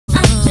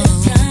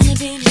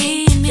Hey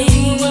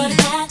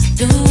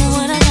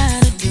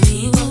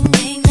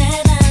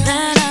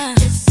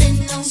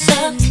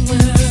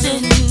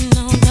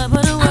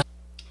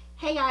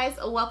guys,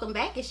 welcome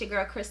back. It's your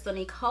girl Krystal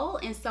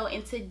Nykole, and so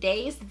in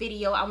today's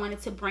video I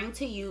wanted to bring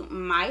to you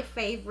my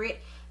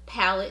favorite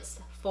palettes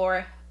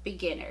for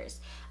beginners.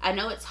 I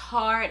know it's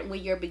hard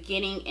when you're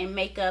beginning in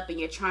makeup and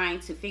you're trying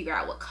to figure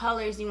out what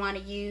colors you want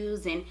to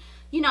use and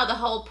you know the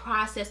whole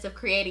process of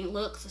creating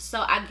looks.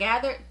 So I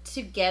gathered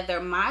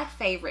together my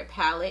favorite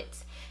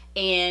palettes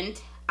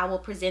and I will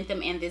present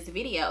them in this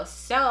video.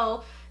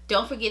 So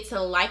don't forget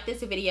to like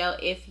this video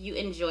if you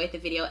enjoyed the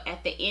video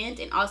at the end,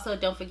 and also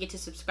don't forget to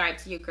subscribe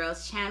to your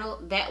girl's channel.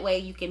 That way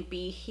you can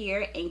be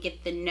here and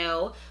get the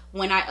know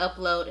when I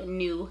upload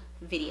new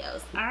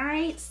videos.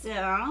 Alright,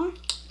 so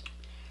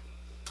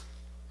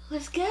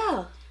let's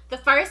go. The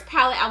first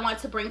palette I want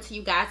to bring to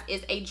you guys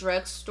is a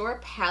drugstore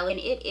palette,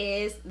 and it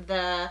is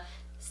the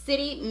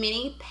City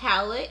Mini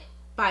palette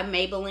by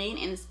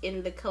Maybelline, and it's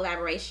in the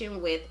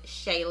collaboration with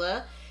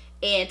Shayla,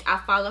 and I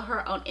follow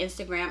her on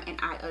Instagram and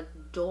I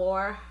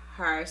adore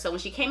her. So when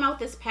she came out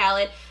with this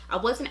palette, I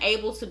wasn't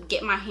able to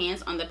get my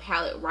hands on the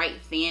palette right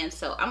then,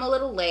 so I'm a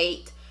little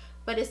late,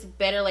 but it's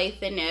better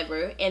late than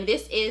never. And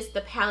this is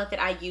the palette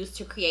that I used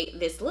to create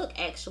this look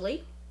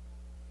actually.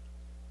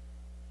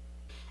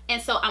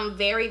 And so I'm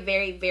very,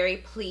 very, very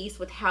pleased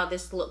with how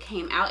this look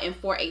came out. And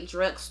for a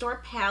drugstore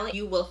palette,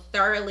 you will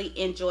thoroughly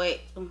enjoy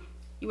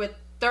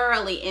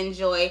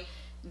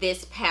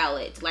this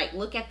palette. Like,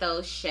 look at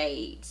those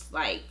shades.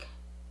 Like,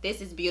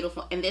 this is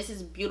beautiful, and this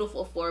is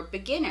beautiful for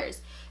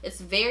beginners. It's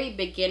very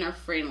beginner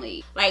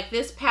friendly. Like,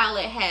 this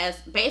palette has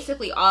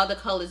basically all the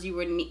colors you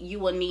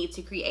will need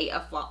to create a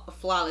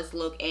flawless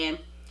look, and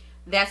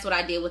that's what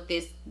I did with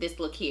this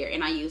look here.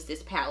 And I used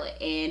this palette,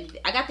 and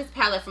I got this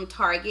palette from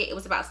Target. It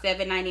was about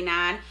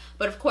 $7.99,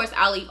 but of course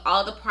I'll leave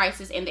all the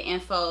prices and the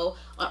info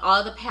on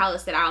all the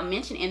palettes that I'll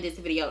mention in this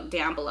video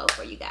down below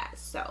for you guys.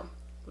 So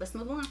let's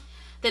move on.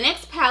 The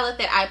next palette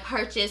that I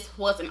purchased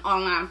was an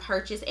online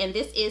purchase, and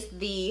this is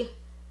the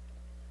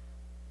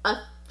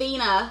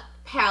Athena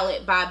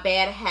palette by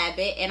Bad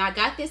Habit, and I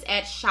got this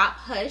at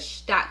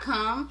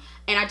shophush.com,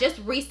 and I just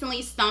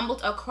recently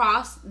stumbled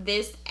across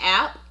this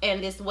app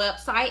and this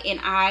website, and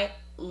I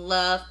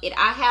love it.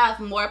 I have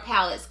more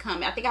palettes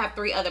coming. I think I have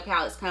 3 other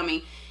palettes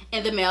coming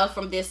in the mail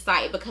from this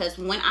site, because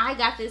when I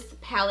got this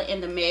palette in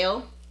the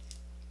mail,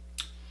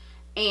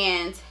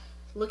 and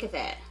look at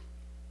that,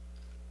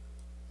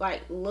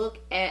 like, look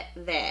at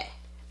that.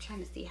 I'm trying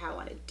to see how I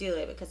want to do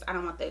it, because I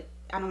don't want to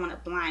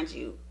blind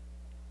you,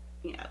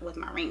 you know, with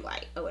my ring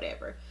light or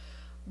whatever.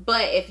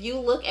 But if you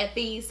look at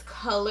these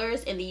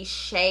colors and these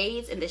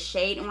shades and the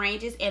shade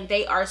ranges, and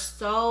they are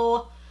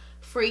so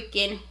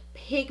freaking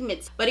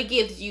pigmented, but it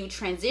gives you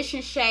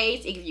transition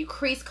shades, it gives you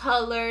crease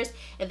colors,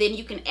 and then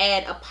you can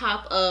add a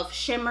pop of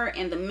shimmer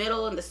in the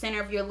middle and the center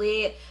of your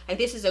lid. Like,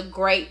 this is a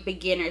great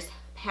beginner's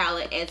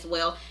palette as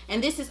well.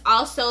 And this is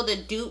also the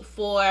dupe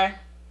for,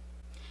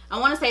 I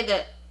want to say,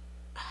 the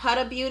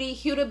Huda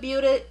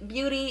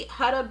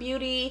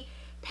Beauty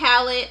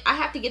palette. I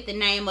have to get the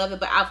name of it,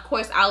 but of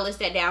course I'll list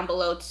that down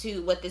below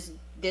too, what this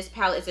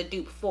palette is a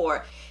dupe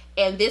for.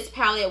 And this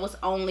palette was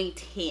only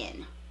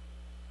 10.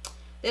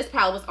 This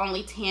palette was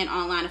only 10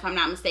 online, if I'm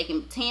not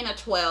mistaken, 10 or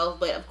 12,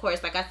 but of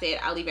course, like I said,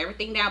 I'll leave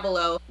everything down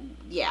below.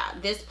 Yeah,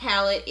 this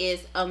palette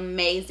is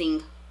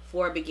amazing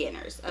for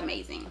beginners.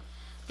 Amazing.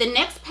 The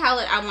next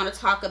palette I want to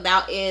talk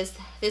about is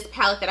this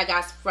palette that I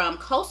got from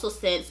Coastal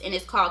Scents, and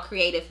it's called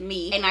Creative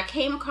Me. And I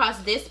came across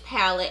this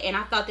palette, and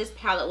I thought this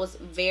palette was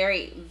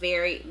very,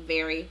 very,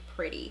 very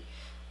pretty.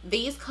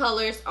 These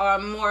colors are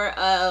more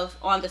of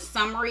on the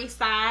summery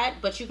side,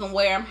 but you can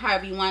wear them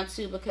however you want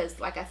to, because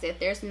like I said,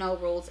 there's no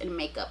rules in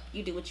makeup.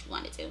 You do what you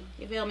want to do.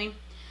 You feel me?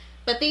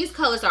 But these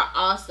colors are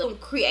awesome.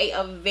 Create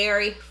a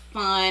very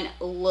fun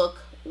look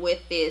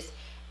with this,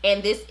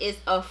 and this is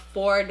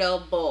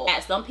affordable.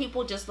 Some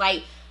people just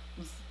like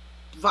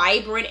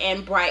vibrant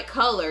and bright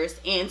colors,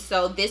 and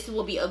so this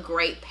will be a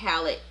great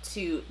palette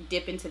to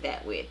dip into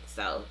that with.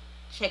 So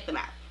check them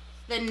out.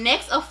 The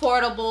next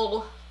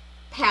affordable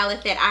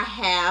palette that I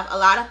have, a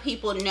lot of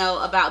people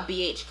know about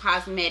BH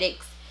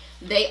Cosmetics.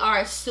 They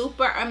are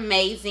super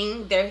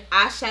amazing. Their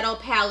eyeshadow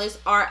palettes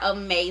are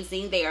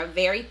amazing. They are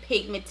very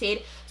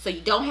pigmented, so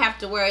you don't have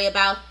to worry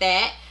about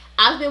that.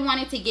 I've been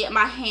wanting to get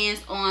my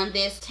hands on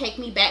this Take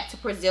Me Back to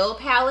Brazil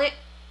palette,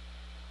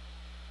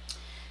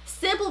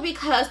 simply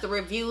because the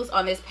reviews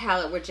on this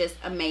palette were just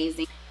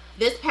amazing.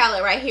 This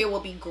palette right here will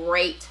be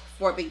great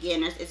for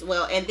beginners as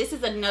well. And this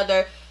is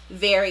another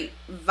very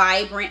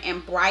vibrant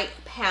and bright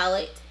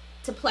palette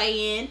to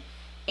play in.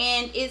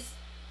 And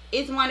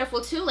it's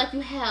wonderful too. Like, you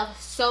have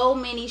so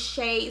many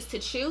shades to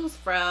choose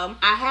from.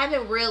 I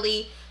haven't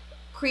really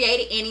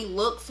created any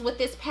looks with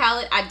this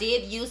palette. I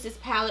did use this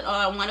palette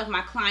on one of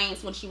my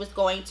clients when she was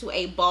going to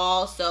a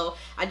ball, so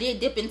I did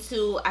dip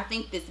into, I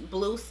think, this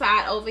blue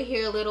side over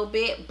here a little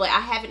bit, but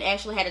I haven't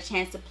actually had a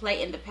chance to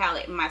play in the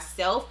palette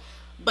myself,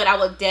 but I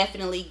will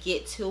definitely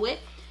get to it.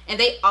 and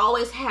they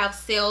always have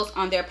sales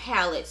on their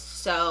palettes.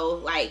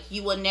 So like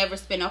you will never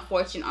spend a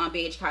fortune on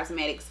BH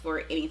Cosmetics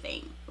for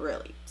anything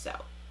really. So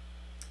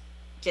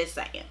just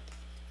saying.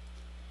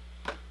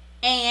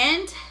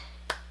 And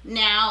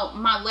now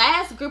my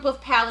last group of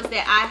palettes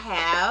that I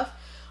have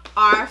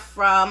are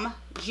from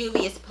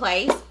Juvia's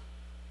Place.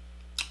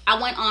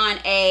 I went on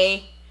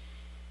a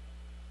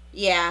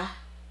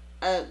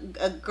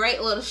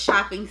great little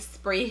shopping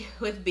spree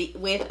with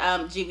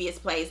Juvia's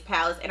Place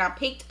palettes, and I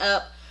picked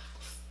up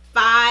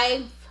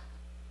 5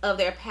 of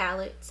their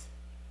palettes.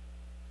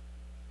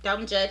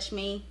 Don't judge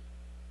me.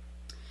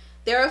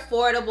 They're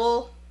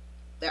affordable,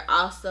 they're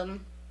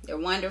awesome, they're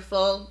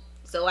wonderful,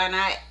 so why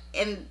not?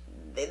 And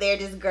they're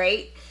just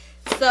great.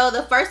 So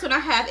the first one I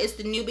have is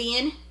the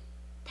Nubian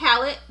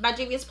palette by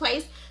Juvia's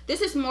Place.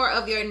 This is more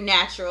of your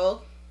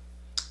natural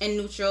and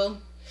neutral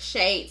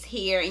shades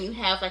here, and you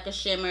have like a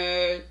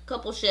shimmer,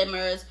 couple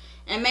shimmers,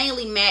 and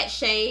mainly matte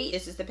shade.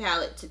 This is the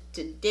palette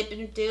to dip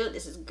into.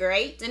 This is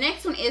great. The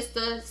next one is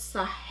the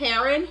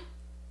Saharan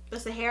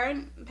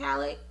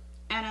palette.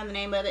 I don't know the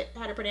name of it,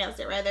 how to pronounce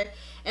it rather.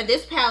 And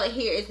this palette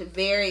here is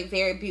very,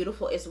 very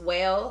beautiful as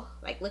well.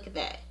 Like, look at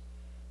that.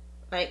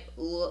 Like,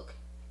 look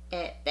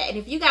at that. And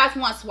if you guys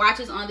want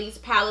swatches on these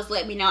palettes,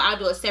 let me know. I'll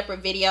do a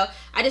separate video.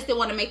 I just didn't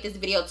want to make this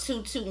video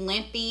too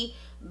lengthy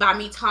by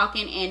me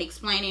talking and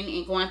explaining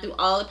and going through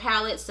all the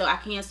palettes. So I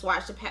can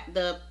swatch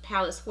the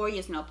palettes for you.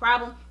 It's no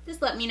problem.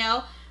 Just let me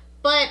know.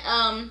 But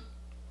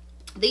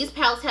these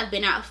palettes have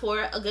been out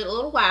for a good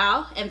little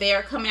while, and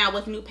they're coming out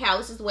with new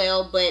palettes as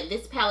well. But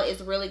this palette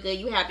is really good.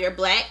 You have your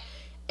black.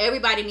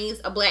 Everybody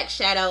needs a black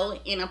shadow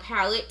in a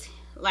palette,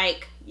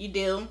 like you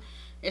do.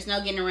 There's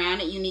no getting around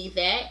it. You need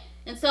that.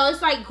 And so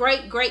it's like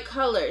great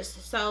colors.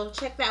 So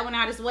check that one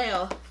out as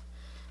well.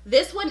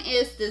 This one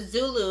is the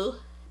Zulu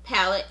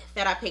palette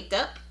that I picked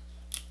up.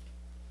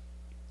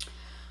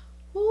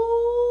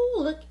 Ooh,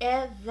 look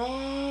at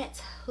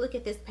that. Look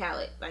at this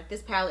palette. Like,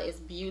 this palette is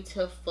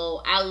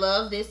beautiful. I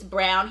love this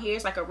brown here.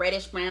 It's like a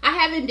reddish brown. I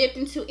haven't dipped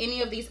into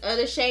any of these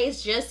other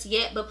shades just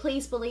yet, but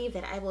please believe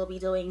that I will be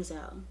doing so.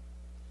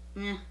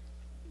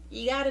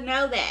 You gotta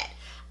know that.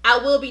 I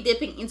will be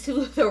dipping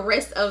into the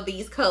rest of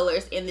these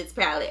colors in this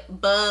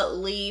palette.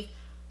 Believe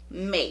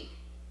me.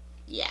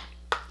 Yeah.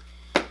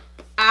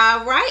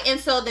 Alright, and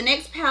so the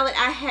next palette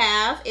I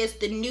have is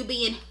the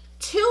Nubian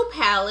 2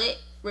 palette.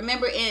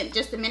 Remember, in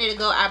just a minute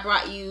ago, I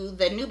brought you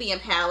the Nubian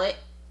palette.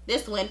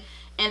 This one.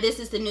 And this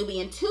is the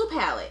Nubian 2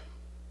 palette.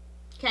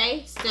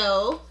 Okay,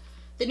 so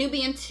the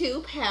Nubian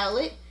 2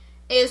 palette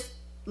is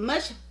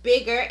much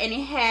bigger, and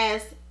it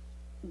has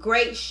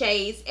great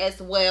shades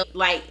as well.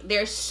 Like,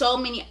 there's so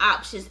many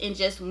options in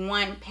just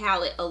one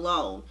palette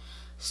alone.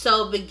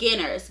 So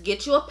beginners,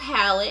 get you a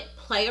palette,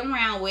 play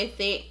around with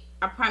it.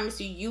 I promise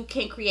you, you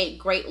can create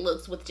great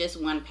looks with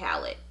just one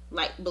palette.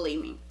 Like,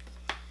 believe me.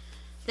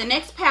 The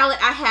next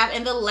palette I have,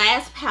 and the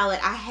last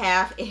palette I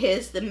have,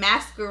 is the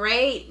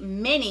Masquerade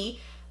Mini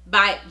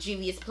by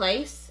Juvia's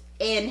Place.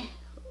 And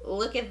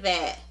look at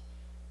that.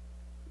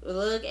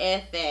 Look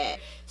at that.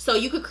 So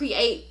you could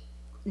create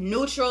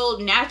neutral,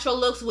 natural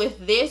looks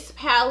with this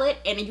palette,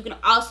 and then you can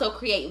also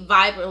create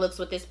vibrant looks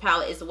with this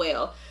palette as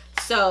well.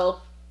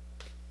 So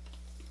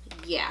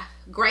yeah,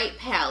 great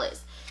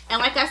palettes. And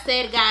like I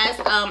said,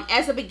 guys,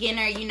 as a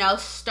beginner, you know,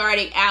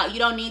 starting out, you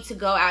don't need to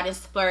go out and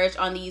splurge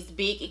on these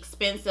big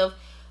expensive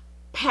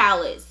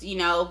palettes. You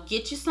know,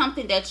 get you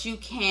something that you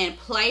can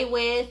play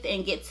with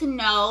and get to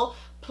know,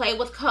 play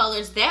with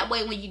colors. That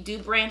way, when you do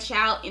branch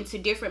out into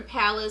different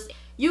palettes,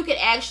 you could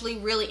actually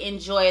really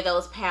enjoy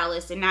those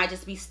palettes and not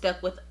just be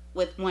stuck with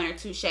 1 or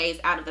 2 shades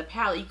out of the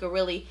palette. You could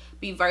really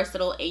be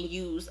versatile and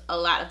use a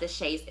lot of the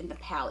shades in the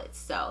palette.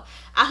 So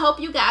I hope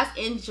you guys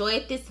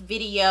enjoyed this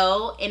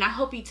video, and I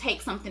hope you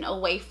take something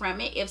away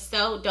from it. If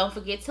so, don't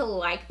forget to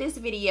like this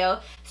video,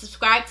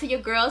 subscribe to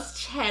your girl's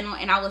channel,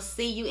 and I will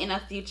see you in a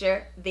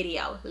future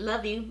video.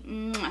 Love you.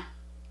 Mwah.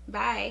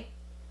 Bye.